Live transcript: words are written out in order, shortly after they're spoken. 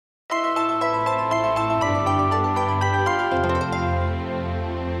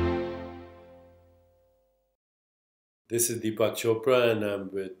This is Deepak Chopra, and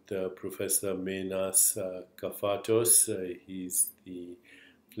I'm with Professor Menas Kafatos. He's the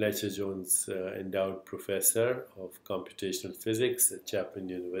Fletcher Jones Endowed Professor of Computational Physics at Chapman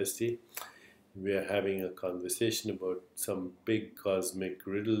University. We are having a conversation about some big cosmic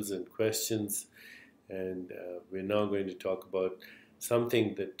riddles and questions, and we're now going to talk about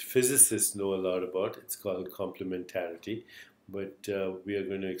something that physicists know a lot about. It's called complementarity, but we are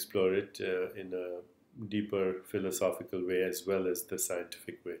going to explore it in a deeper philosophical way as well as the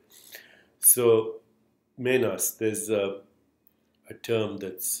scientific way. So, Menas, there's a term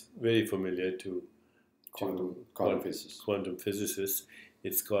that's very familiar to quantum physicists.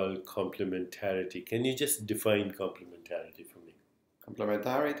 It's called complementarity. Can you just define complementarity for me?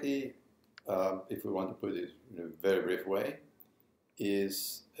 Complementarity, if we want to put it in a very brief way,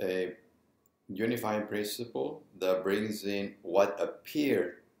 is a unifying principle that brings in what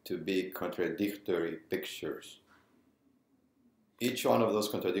appear to be contradictory pictures. Each one of those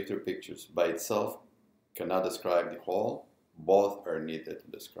contradictory pictures by itself cannot describe the whole. Both are needed to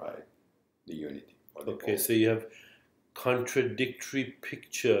describe the unity. Okay, so you have contradictory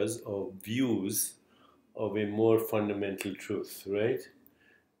pictures or views of a more fundamental truth, right?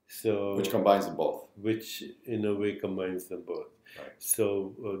 So which combines them both. Which in a way combines them both. Right.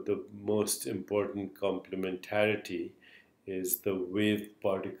 So the most important complementarity is the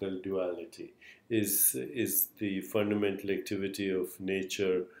wave-particle duality. Is the fundamental activity of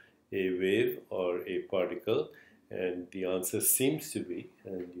nature a wave or a particle? And the answer seems to be,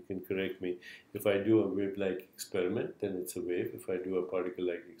 and you can correct me, if I do a wave-like experiment, then it's a wave. If I do a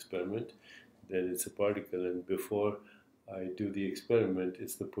particle-like experiment, then it's a particle. And before I do the experiment,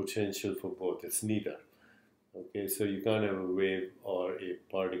 it's the potential for both. It's neither. Okay, so you can't have a wave or a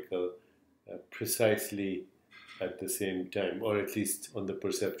particle precisely at the same time, or at least on the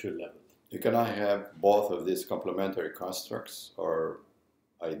perceptual level. You cannot have both of these complementary constructs or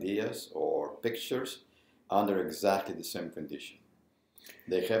ideas or pictures under exactly the same condition.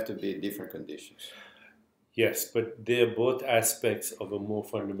 They have to be different conditions. Yes, but they are both aspects of a more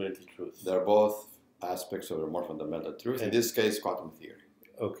fundamental truth. They're both aspects of a more fundamental truth, in this case, quantum theory.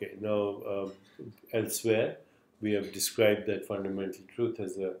 Okay, now elsewhere, we have described that fundamental truth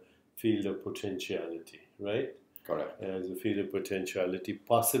as a field of potentiality, right? Correct. As a field of potentiality,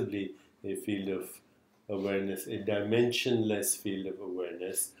 possibly a field of awareness, a dimensionless field of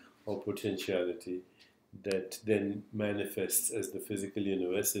awareness or potentiality that then manifests as the physical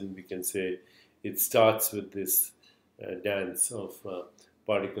universe, and we can say it starts with this dance of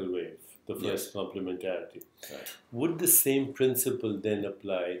particle wave, the first complementarity. Right. Would the same principle then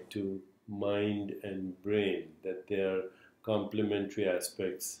apply to mind and brain, that they are complementary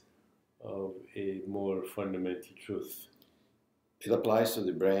aspects of a more fundamental truth? It applies to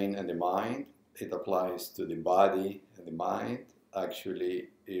the brain and the mind. It applies to the body and the mind. Actually,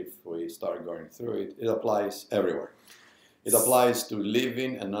 if we start going through it, it applies everywhere. It applies to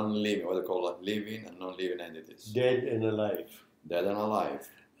living and non-living, what they call it, living and non-living entities. Dead and alive. Dead and alive.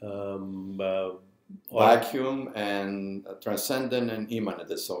 Vacuum and transcendent and immanent,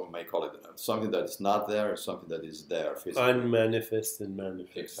 as some may call it. Something that is not there, or something that is there physically. Unmanifest and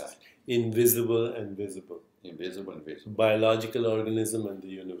manifest. Exactly. Invisible and visible. Invisible and visible. Biological organism and the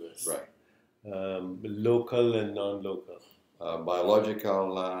universe. Right. Local and non-local.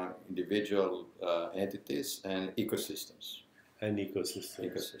 Biological, individual entities and ecosystems. And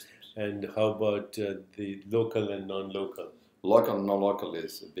ecosystems. And how about the local and non-local? Local and non-local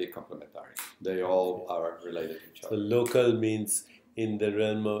is a big complementary. They all are related to each other. So local means in the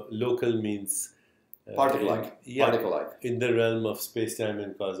realm of, local means particle-like. Particle-like. In the realm of space-time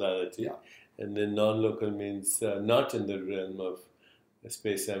and causality. Yeah. And then non-local means not in the realm of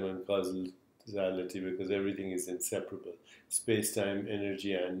space-time and causality, because everything is inseparable. Space-time,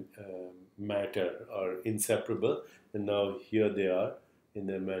 energy, and matter are inseparable, and now here they are in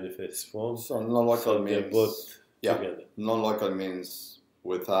their manifest form. So non-local means they're both together. Non-local means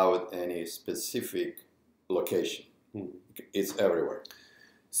without any specific location. It's everywhere.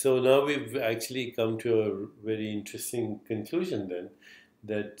 So now we've actually come to a very interesting conclusion then,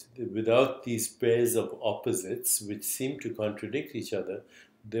 that without these pairs of opposites, which seem to contradict each other,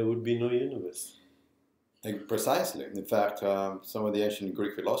 there would be no universe. Precisely. In fact, some of the ancient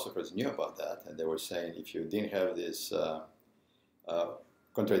Greek philosophers knew about that, and they were saying if you didn't have these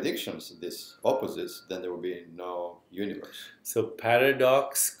contradictions, these opposites, then there would be no universe. So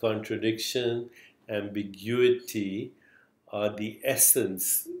paradox, contradiction, ambiguity are the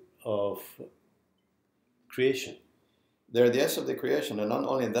essence of creation. They're the essence of the creation, and not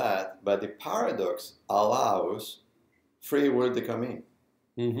only that, but the paradox allows free will to come in.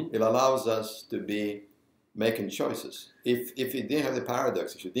 It allows us to be making choices. If you didn't have the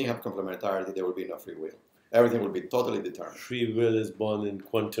paradox, if you didn't have complementarity, there would be no free will. Everything would be totally determined. Free will is born in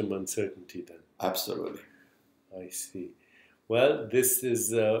quantum uncertainty then. Absolutely. I see. Well, this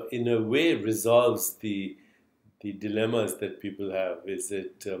is in a way resolves the dilemmas that people have. Is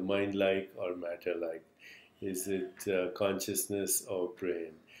it mind-like or matter-like? Is it consciousness or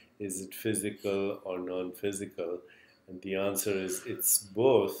brain? Is it physical or non-physical? And the answer is it's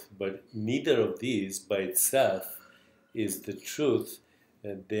both, but neither of these by itself is the truth.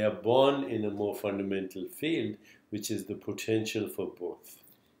 And they are born in a more fundamental field, which is the potential for both.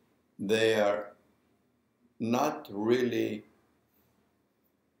 They are not really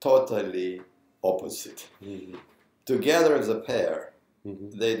totally opposite. Mm-hmm. Together as a pair,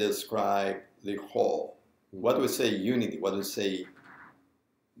 Mm-hmm. they describe the whole. Mm-hmm. What we say unity, what we say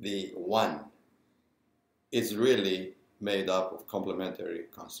the one, is really made up of complementary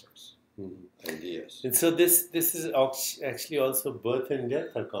constructs, ideas. And so this is actually also birth and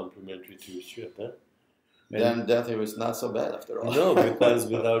death are complementary to each other. Then death is not so bad after all. No, because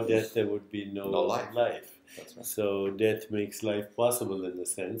without death there would be no life. That's right. So death makes life possible in a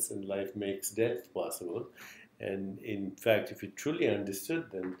sense, and life makes death possible. And in fact, if you truly understood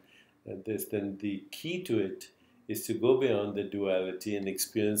then the key to it is to go beyond the duality and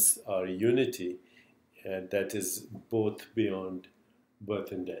experience our unity, and that is both beyond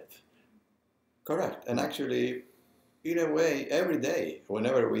birth and death. Correct. And actually, in a way, every day,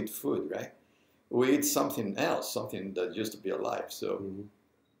 whenever we eat food, right, we eat something else, something that used to be alive. So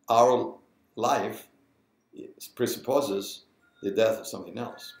our life presupposes the death of something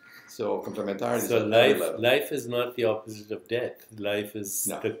else. So complementarity. So life is not the opposite of death. Life is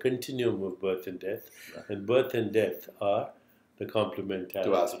the continuum of birth and death, and birth and death are the complementarity.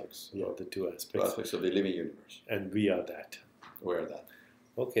 Two aspects. Yeah, the two aspects. Two aspects of the living universe. And we are that. We're that.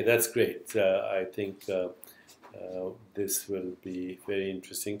 Okay, that's great. I think this will be very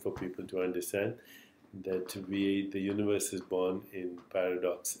interesting for people to understand that the universe is born in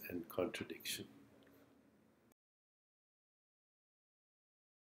paradox and contradiction.